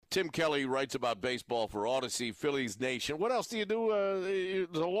Tim Kelly writes about baseball for Odyssey, Phillies Nation. What else do you do?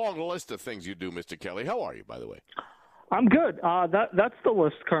 There's a long list of things you do, Mr. Kelly. How are you, by the way? I'm good. That's the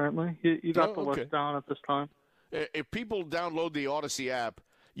list currently. You got the list down at this time. If people download the Odyssey app,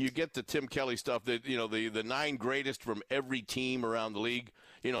 you get the Tim Kelly stuff. That the 9 greatest from every team around the league.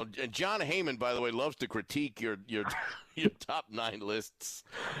 And John Heyman, by the way, loves to critique your top 9 lists.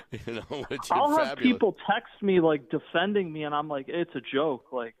 Which I'll have fabulous. People text me like defending me, and I'm like, it's a joke.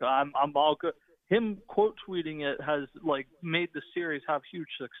 Like I'm all good. Him quote tweeting it has like made the series have huge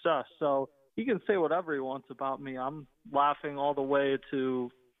success. So he can say whatever he wants about me. I'm laughing all the way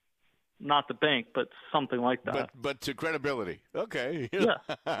to not the bank, but something like that. But to credibility. Okay. Yeah.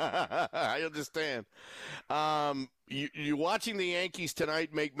 I understand. You're watching the Yankees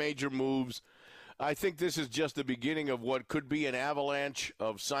tonight make major moves. I think this is just the beginning of what could be an avalanche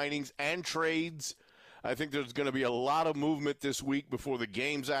of signings and trades. I think there's going to be a lot of movement this week before the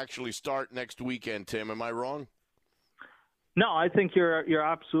games actually start next weekend, Tim. Am I wrong? No, I think you're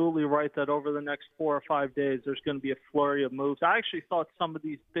absolutely right that over the next 4 or 5 days there's going to be a flurry of moves. I actually thought some of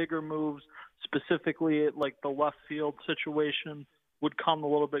these bigger moves, specifically like the left field situation, would come a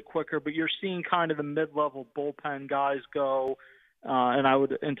little bit quicker. But you're seeing kind of the mid-level bullpen guys go, and I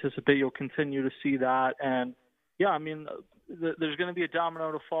would anticipate you'll continue to see that. And, yeah, I mean, there's going to be a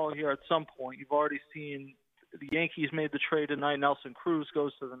domino to fall here at some point. You've already seen the Yankees made the trade tonight. Nelson Cruz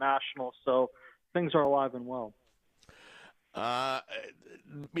goes to the Nationals, so things are alive and well.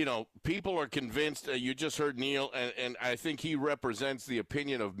 People are convinced. You just heard Neil, and I think he represents the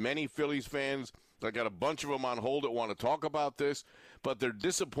opinion of many Phillies fans. I got a bunch of them on hold that want to talk about this, but they're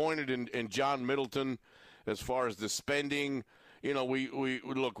disappointed in John Middleton as far as the spending. He's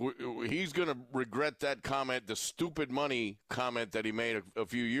going to regret that comment, the stupid money comment that he made a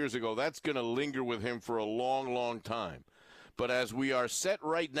few years ago. That's going to linger with him for a long, long time. But as we are set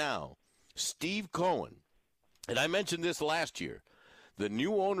right now, Steve Cohen, and I mentioned this last year, the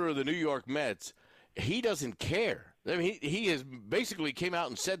new owner of the New York Mets, he doesn't care. I mean, he has basically came out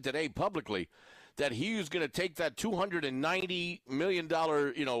and said today publicly that he was going to take that $290 million,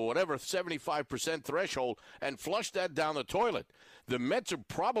 75% threshold and flush that down the toilet. The Mets are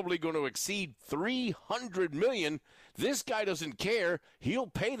probably going to exceed $300 million. This guy doesn't care. He'll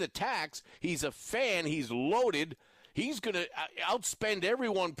pay the tax. He's a fan. He's loaded. He's going to outspend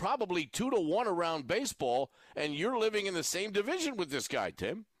everyone probably 2-1 around baseball, and you're living in the same division with this guy,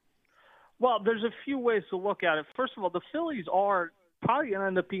 Tim. Well, there's a few ways to look at it. First of all, the Phillies are probably going to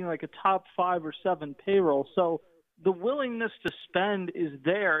end up being like a top 5 or 7 payroll, so the willingness to spend is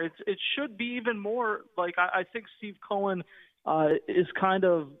there. It should be even more. Like I think Steve Cohen is kind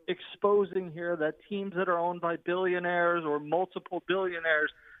of exposing here that teams that are owned by billionaires or multiple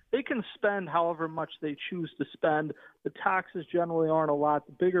billionaires, they can spend however much they choose to spend. The taxes generally aren't a lot.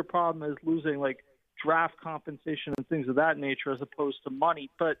 The bigger problem is losing like draft compensation and things of that nature as opposed to money.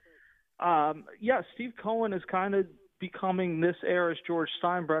 But, Steve Cohen is kind of becoming this era's George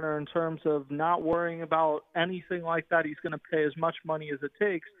Steinbrenner in terms of not worrying about anything like that. He's going to pay as much money as it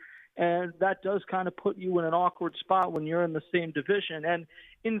takes. And that does kind of put you in an awkward spot when you're in the same division. And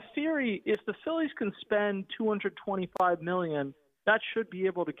in theory, if the Phillies can spend $225 million, that should be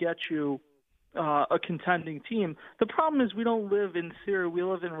able to get you a contending team. The problem is we don't live in theory. We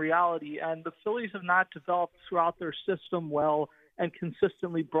live in reality, and the Phillies have not developed throughout their system well and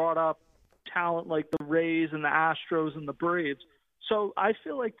consistently brought up talent like the Rays and the Astros and the Braves. So I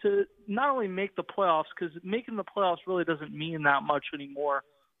feel like to not only make the playoffs, because making the playoffs really doesn't mean that much anymore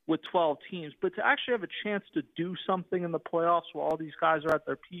with 12 teams, but to actually have a chance to do something in the playoffs while all these guys are at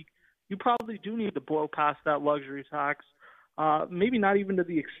their peak, you probably do need to blow past that luxury tax. Maybe not even to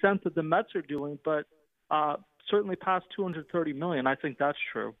the extent that the Mets are doing, but certainly past $230 million. I think that's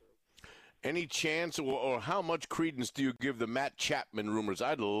true. Any chance or how much credence do you give the Matt Chapman rumors?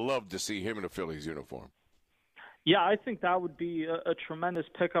 I'd love to see him in a Phillies uniform. Yeah, I think that would be a tremendous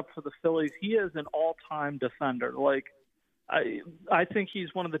pickup for the Phillies. He is an all-time defender. Like, I think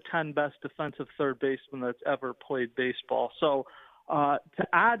he's one of the 10 best defensive third basemen that's ever played baseball. So to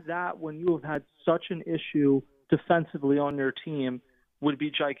add that when you have had such an issue defensively on your team would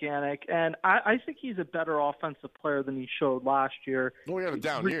be gigantic. And I think he's a better offensive player than he showed last year. Well, we had a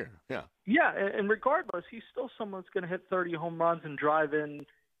down year, yeah. Yeah, and regardless, he's still someone that's going to hit 30 home runs and drive in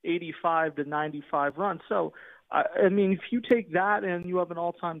 85 to 95 runs. So, I mean, if you take that and you have an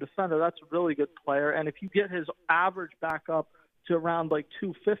all-time defender, that's a really good player. And if you get his average back up to around like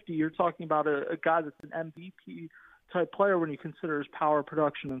 250, you're talking about a guy that's an MVP-type player when you consider his power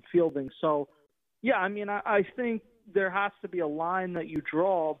production and fielding. So, yeah, I mean, I think there has to be a line that you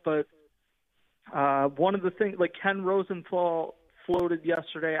draw, but one of the things, like Ken Rosenthal floated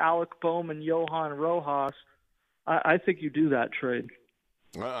yesterday, Alec Bohm and Johan Rojas, I think you do that trade.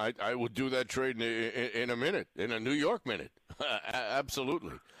 I would do that trade in a minute, in a New York minute.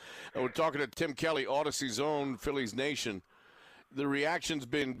 Absolutely. And we're talking to Tim Kelly, Odyssey's own Phillies Nation. The reaction's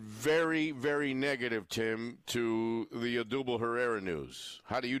been very, very negative, Tim, to the Odubel Herrera news.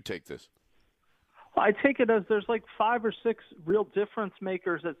 How do you take this? Well, I take it as there's like 5 or 6 real difference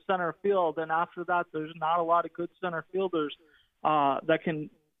makers at center field, and after that there's not a lot of good center fielders that can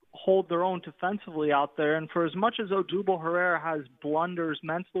hold their own defensively out there. And for as much as Odubel Herrera has blunders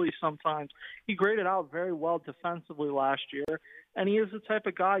mentally sometimes, he graded out very well defensively last year. And he is the type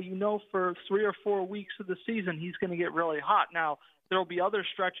of guy, for 3 or 4 weeks of the season, he's going to get really hot. Now, there will be other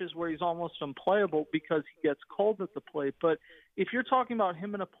stretches where he's almost unplayable because he gets cold at the plate. But if you're talking about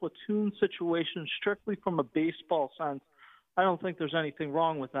him in a platoon situation strictly from a baseball sense, I don't think there's anything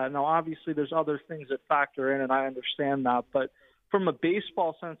wrong with that. Now, obviously, there's other things that factor in, and I understand that. But from a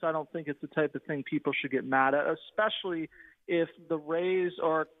baseball sense, I don't think it's the type of thing people should get mad at, especially if the Rays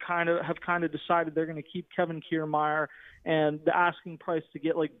have kind of decided they're going to keep Kevin Kiermaier, and the asking price to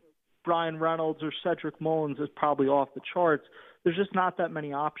get like Brian Reynolds or Cedric Mullins is probably off the charts. There's just not that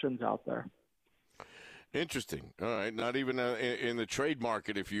many options out there. Interesting. All right, not even in the trade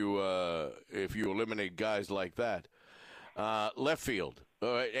market if you eliminate guys like that. Left field.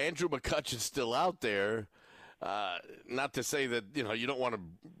 Andrew McCutchen's still out there. Not to say that you don't want to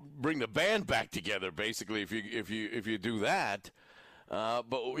bring the band back together. Basically, if you do that,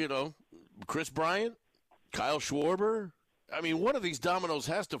 but Chris Bryant, Kyle Schwarber. I mean, one of these dominoes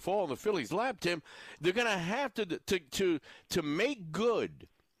has to fall in the Phillies' lap, Tim. They're going to have to make good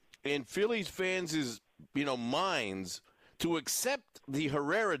in Phillies fans' minds to accept the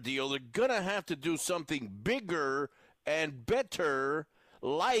Herrera deal. They're going to have to do something bigger and better,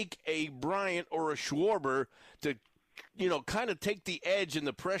 like a Bryant or a Schwarber, to kind of take the edge and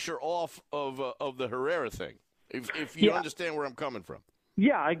the pressure off of the Herrera thing. If you understand where I'm coming from.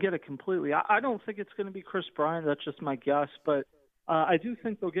 Yeah, I get it completely. I don't think it's going to be Chris Bryant. That's just my guess. But I do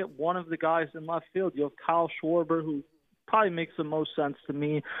think they'll get one of the guys in left field. You have Kyle Schwarber, who probably makes the most sense to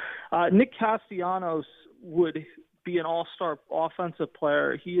me. Nick Castellanos would be an all-star offensive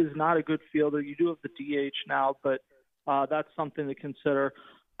player. He is not a good fielder. You do have the DH now, but that's something to consider.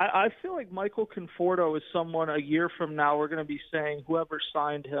 I feel like Michael Conforto is someone a year from now we're going to be saying whoever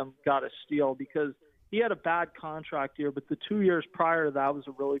signed him got a steal, because he had a bad contract year, but the 2 years prior to that was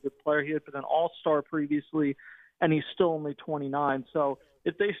a really good player. He had been an all-star previously, and he's still only 29. So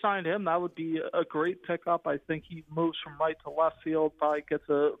if they signed him, that would be a great pickup. I think he moves from right to left field, probably gets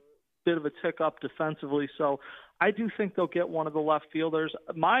a bit of a tick up defensively. So I do think they'll get one of the left fielders.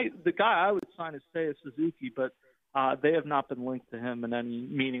 The guy I would sign is Seiya Suzuki, but they have not been linked to him in any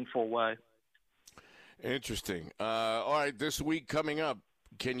meaningful way. Interesting. All right, this week coming up,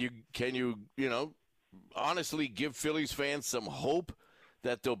 can you honestly give Phillies fans some hope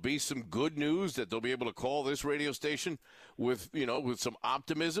that there'll be some good news, that they'll be able to call this radio station with some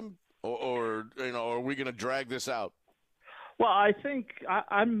optimism, or are we going to drag this out? Well, I think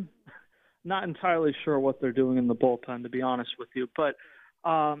I'm not entirely sure what they're doing in the bullpen, to be honest with you. But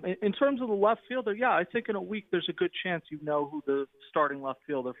in terms of the left fielder, I think in a week there's a good chance you know who the starting left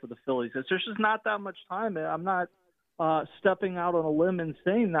fielder for the Phillies is. There's just not that much time. I'm not stepping out on a limb and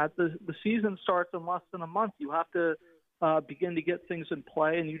saying that. The season starts in less than a month. You have to begin to get things in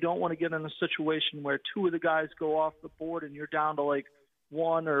play, and you don't want to get in a situation where 2 of the guys go off the board and you're down to like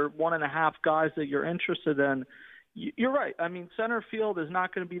 1 or 1.5 guys that you're interested in. You're right. I mean, center field is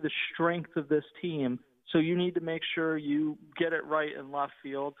not going to be the strength of this team, so you need to make sure you get it right in left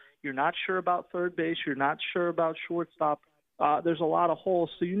field. You're not sure about third base. You're not sure about shortstop. There's a lot of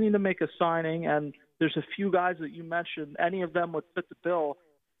holes, so you need to make a signing, and there's a few guys that you mentioned. Any of them would fit the bill.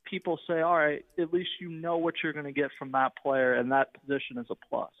 People say, all right, at least you know what you're going to get from that player, and that position is a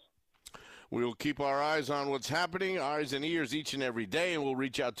plus. We'll keep our eyes on what's happening, eyes and ears each and every day, and we'll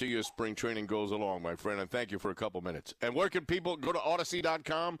reach out to you as spring training goes along, my friend, and thank you for a couple minutes. And where can people go? To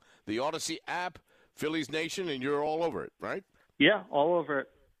Odyssey.com, the Odyssey app, Phillies Nation, and you're all over it, right? Yeah, all over it.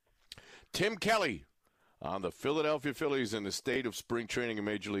 Tim Kelly on the Philadelphia Phillies and the state of spring training in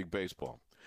Major League Baseball.